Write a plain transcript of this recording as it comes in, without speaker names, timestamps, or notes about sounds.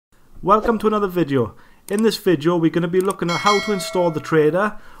Welcome to another video. In this video we're going to be looking at how to install the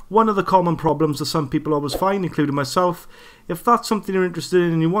trader, one of the common problems that some people always find, including myself. If that's something you're interested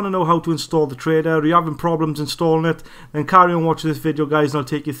in and you want to know how to install the trader, or you're having problems installing it, then carry on watching this video guys and I'll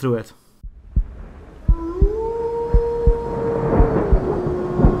take you through it.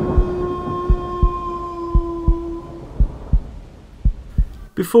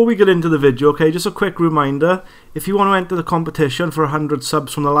 Before we get into the video, okay, just a quick reminder, if you want to enter the competition for 100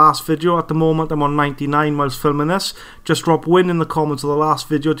 subs from the last video, at the moment I'm on 99 whilst filming this, just drop win in the comments of the last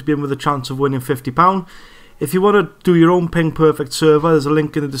video to be in with a chance of winning £50. If you want to do your own ping perfect server, there's a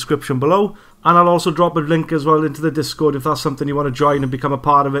link in the description below, and I'll also drop a link as well into the Discord if that's something you want to join and become a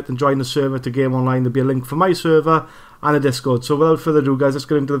part of it and join the server to game online. There'll be a link for my server and a Discord. So without further ado guys, let's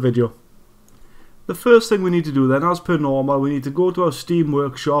get into the video. The first thing we need to do then, as per normal, we need to go to our Steam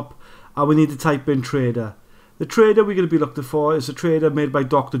workshop and we need to type in trader. The trader we're going to be looking for is a trader made by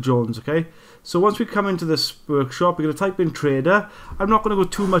Dr. Jones, okay? So once we come into this workshop, we're going to type in trader. I'm not going to go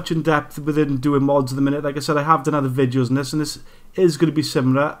too much in depth within doing mods at the minute. Like I said, I have done other videos on this, and this is going to be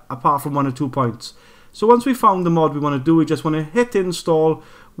similar apart from 1 or 2 points. So once we found the mod we want to do, we just want to hit install,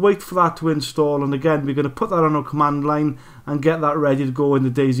 wait for that to install, and again we're going to put that on our command line and get that ready to go in the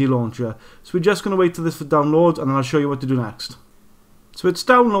DayZ launcher. So we're just going to wait till this for download and then I'll show you what to do next. So it's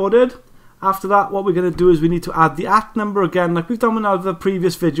downloaded. After that, what we're going to do is we need to add the number again, like we've done in other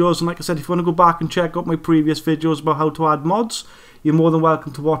previous videos. And like I said, if you want to go back and check out my previous videos about how to add mods, you're more than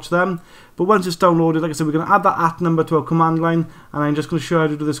welcome to watch them. But once it's downloaded, like I said, we're going to add that number to our command line, and I'm just going to show you how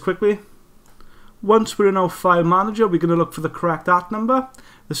to do this quickly. Once we're in our file manager, we're going to look for the correct number.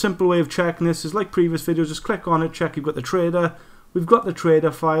 The simple way of checking this is like previous videos, just click on it, check you've got the trader. We've got the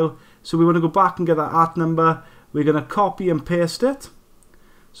trader file, so we want to go back and get that number. We're going to copy and paste it.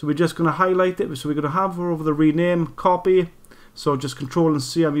 So we're just going to highlight it. So we're going to hover over the rename, copy. So just Control and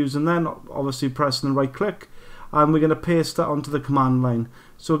C I'm using then, obviously pressing the right click. And we're going to paste that onto the command line.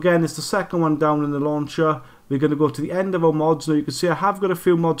 So again, it's the second one down in the launcher. We're going to go to the end of our mods. Now you can see I have got a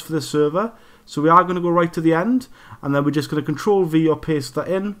few mods for this server. So we are going to go right to the end, and then we're just going to Control V or paste that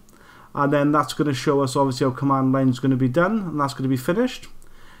in, and then that's going to show us obviously our command line is going to be done, and that's going to be finished.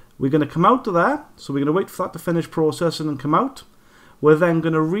 We're going to come out of there, so we're going to wait for that to finish processing and come out. We're then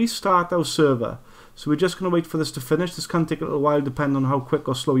going to restart our server. So we're just going to wait for this to finish. This can take a little while depending on how quick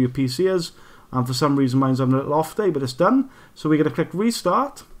or slow your PC is, and for some reason mine's having a little off day, but it's done. So we're going to click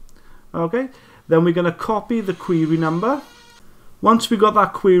restart. Okay, then we're going to copy the query number. Once we got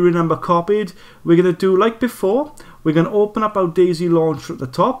that query number copied, we're going to do like before. We're going to open up our DayZ launcher at the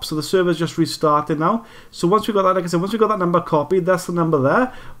top. So the server's just restarted now. So once we got that, like I said, once we got that number copied, that's the number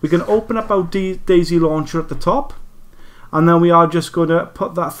there. We're going to open up our DayZ launcher at the top. And then we are just going to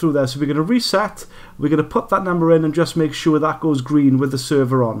put that through there. So we're going to reset. We're going to put that number in and just make sure that goes green with the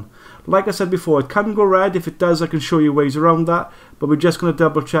server on. Like I said before, it can go red. If it does, I can show you ways around that. But we're just going to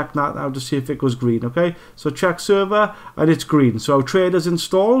double check that now to see if it goes green, okay? So check server, and it's green. So our trader's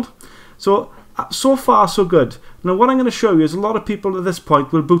installed. So far, so good. Now what I'm going to show you is a lot of people at this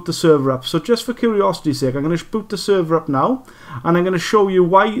point will boot the server up. So just for curiosity's sake, I'm going to boot the server up now. And I'm going to show you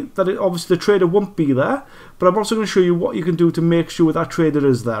why that obviously the trader won't be there. But I'm also going to show you what you can do to make sure that trader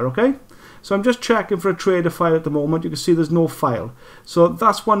is there, okay? So I'm just checking for a trader file at the moment. You can see there's no file. So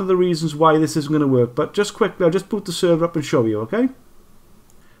that's one of the reasons why this isn't going to work. But just quickly, I'll just boot the server up and show you, okay?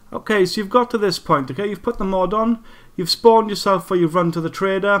 Okay, so you've got to this point, okay? You've put the mod on. You've spawned yourself where you've run to the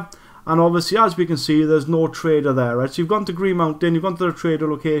trader. And obviously, as we can see, there's no trader there, right? So you've gone to Green Mountain, you've gone to the trader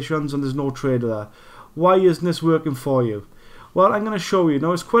locations, and there's no trader there. Why isn't this working for you? Well, I'm going to show you.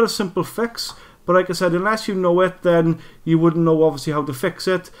 Now, it's quite a simple fix. But like I said, unless you know it, then you wouldn't know obviously how to fix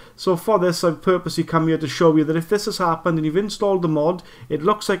it. So for this, I've purposely come here to show you that if this has happened and you've installed the mod, it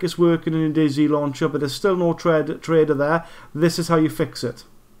looks like it's working in your DayZ launcher, but there's still no trader there. This is how you fix it.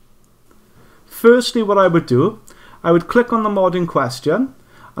 Firstly, what I would do, I would click on the mod in question,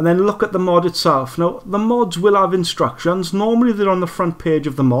 and then look at the mod itself. Now, the mods will have instructions. Normally, they're on the front page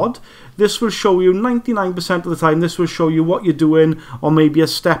of the mod. This will show you 99% of the time, this will show you what you're doing or maybe a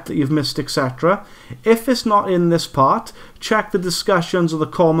step that you've missed, etc. If it's not in this part, check the discussions or the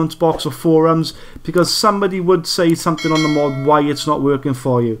comments box or forums, because somebody would say something on the mod why it's not working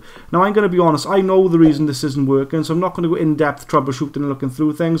for you. Now, I'm going to be honest, I know the reason this isn't working, so I'm not going to go in-depth troubleshooting and looking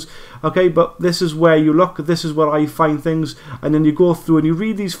through things. Okay, but this is where you look, this is where I find things, and then you go through and you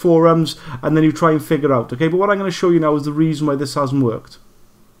read these forums and then you try and figure out. Okay, but what I'm going to show you now is the reason why this hasn't worked.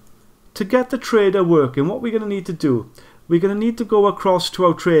 To get the trader working, what we're going to need to do, we're going to need to go across to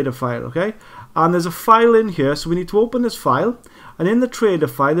our trader file, okay? And there's a file in here, so we need to open this file. And in the trader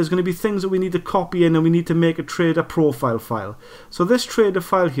file, there's going to be things that we need to copy in, and we need to make a trader profile file. So this trader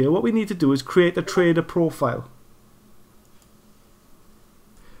file here, what we need to do is create a trader profile.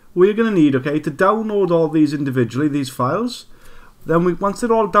 We're going to need, okay, to download all these individually, these files. Then once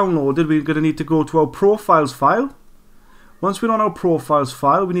they're all downloaded, we're going to need to go to our profiles file. Once we're on our profiles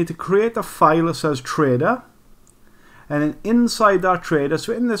file, we need to create a file that says trader. And then inside that trader,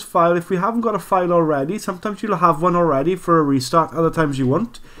 so in this file, if we haven't got a file already, sometimes you'll have one already for a restart, other times you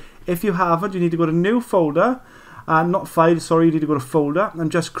won't. If you haven't, you need to go to new folder, not file, sorry, you need to go to folder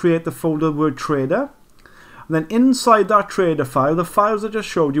and just create the folder word trader. And then inside that trader file, the files I just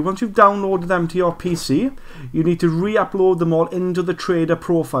showed you, once you've downloaded them to your PC, you need to re-upload them all into the trader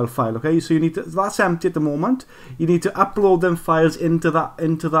profile file, okay? So you need to, that's empty at the moment, you need to upload them files into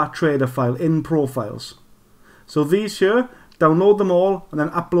that trader file in profiles. So these here, download them all and then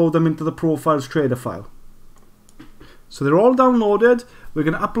upload them into the profiles trader file. So they're all downloaded. We're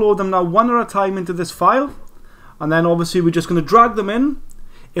going to upload them now one at a time into this file. And then obviously we're just going to drag them in.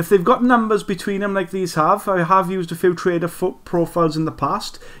 If they've got numbers between them like these have, I have used a few trader profiles in the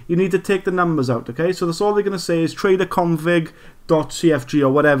past, you need to take the numbers out, okay? So that's all they're going to say is traderconfig.cfg or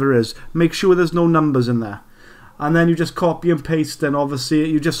whatever it is. Make sure there's no numbers in there. And then you just copy and paste, then obviously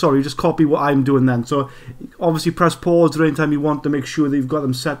you just copy what I'm doing then. So obviously press pause at any time you want to make sure that you've got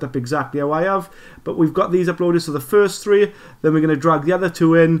them set up exactly how I have. But we've got these uploaded, so the first three, then we're going to drag the other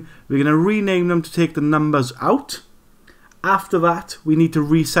two in. We're going to rename them to take the numbers out. After that, we need to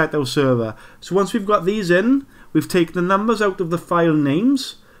reset our server. So once we've got these in, we've taken the numbers out of the file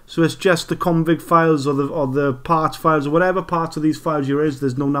names. So it's just the config files or the parts files or whatever parts of these files there is,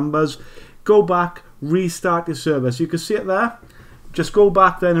 there's no numbers. Go back, restart your server. So you can see it there. Just go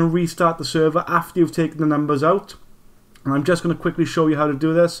back then and restart the server after you've taken the numbers out. And I'm just going to quickly show you how to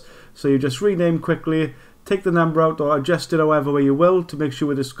do this. So you just rename quickly, take the number out or adjust it however way you will to make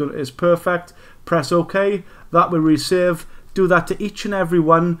sure this is perfect. Press OK. That will resave. Do that to each and every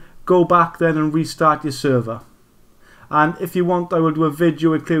one. Go back then and restart your server. And if you want, I will do a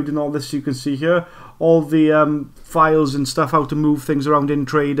video including all this, you can see here all the files and stuff, how to move things around in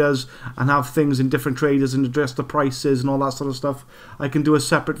traders and have things in different traders and adjust the prices and all that sort of stuff. I can do a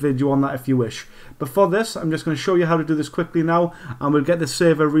separate video on that if you wish. But for this, I'm just going to show you how to do this quickly now, and we'll get the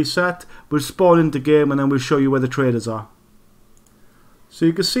server reset, we'll spawn into game, and then we'll show you where the traders are. So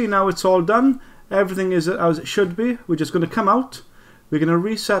you can see now it's all done. Everything is as it should be. We're just going to come out, we're going to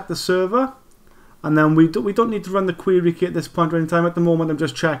reset the server. And then we don't need to run the query key at this point or any time. At the moment, I'm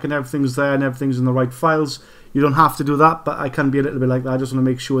just checking everything's there and everything's in the right files. You don't have to do that, but I can be a little bit like that. I just want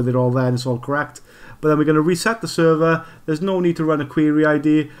to make sure they're all there and it's all correct. But then we're going to reset the server. There's no need to run a query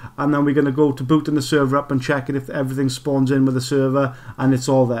ID. And then we're going to go to booting the server up and checking if everything spawns in with the server and it's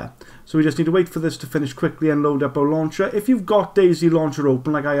all there. So we just need to wait for this to finish quickly and load up our launcher. If you've got DayZ launcher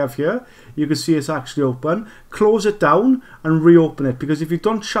open like I have here, you can see it's actually open. Close it down and reopen it, because if you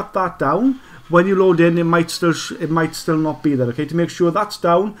don't shut that down, when you load in, it might still not be there. Okay, to make sure that's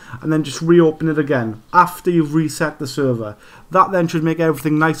down, and then just reopen it again after you've reset the server. That then should make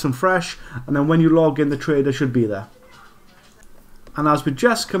everything nice and fresh, and then when you log in, the trader should be there. And as we're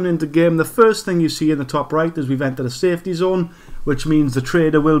just coming into game, the first thing you see in the top right is we've entered a safety zone, which means the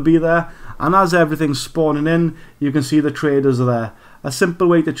trader will be there. And as everything's spawning in, you can see the traders are there. A simple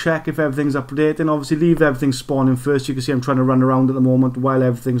way to check if everything's up to date, and obviously leave everything spawning first. You can see I'm trying to run around at the moment while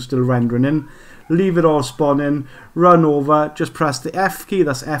everything's still rendering in. Leave it all spawn in, run over, just press the F key,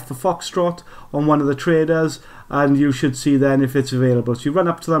 that's F for Foxtrot, on one of the traders, and you should see then if it's available. So you run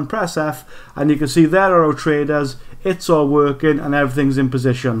up to them, press F, and you can see there are our traders, it's all working, and everything's in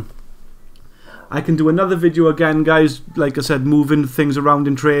position. I can do another video again, guys, like I said, moving things around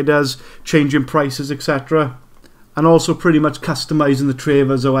in traders, changing prices, etc. And also pretty much customizing the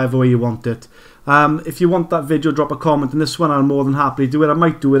traders however way you want it. If you want that video, drop a comment on this one, I'll more than happily do it. I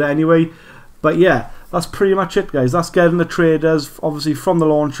might do it anyway. But yeah, that's pretty much it, guys. That's getting the traders, obviously from the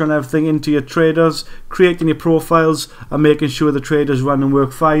launcher and everything, into your traders, creating your profiles, and making sure the traders run and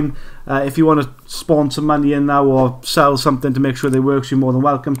work fine. If you want to spawn some money in now or sell something to make sure they work, you're more than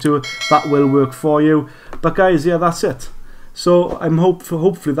welcome to. That will work for you. But guys, yeah, that's it. So I'm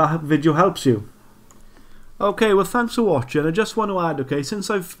hopefully that video helps you. Okay, well thanks for watching. I just want to add, okay, since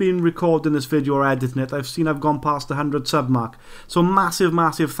I've been recording this video or editing it, I've seen I've gone past the 100 sub mark. So massive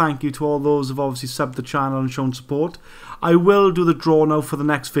thank you to all those who've obviously subbed the channel and shown support. I will do the draw now for the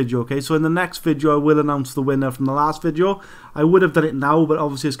next video, okay? So in the next video, I will announce the winner from the last video. I would have done it now, but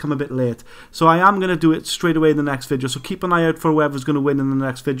obviously it's come a bit late. So I am going to do it straight away in the next video. So keep an eye out for whoever's going to win in the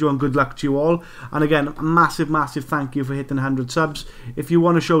next video, and good luck to you all. And again, a massive, massive thank you for hitting 100 subs. If you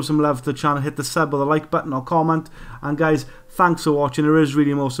want to show some love to the channel, hit the sub or the like button or comment. And guys, thanks for watching. It is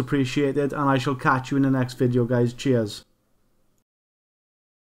really most appreciated, and I shall catch you in the next video, guys. Cheers.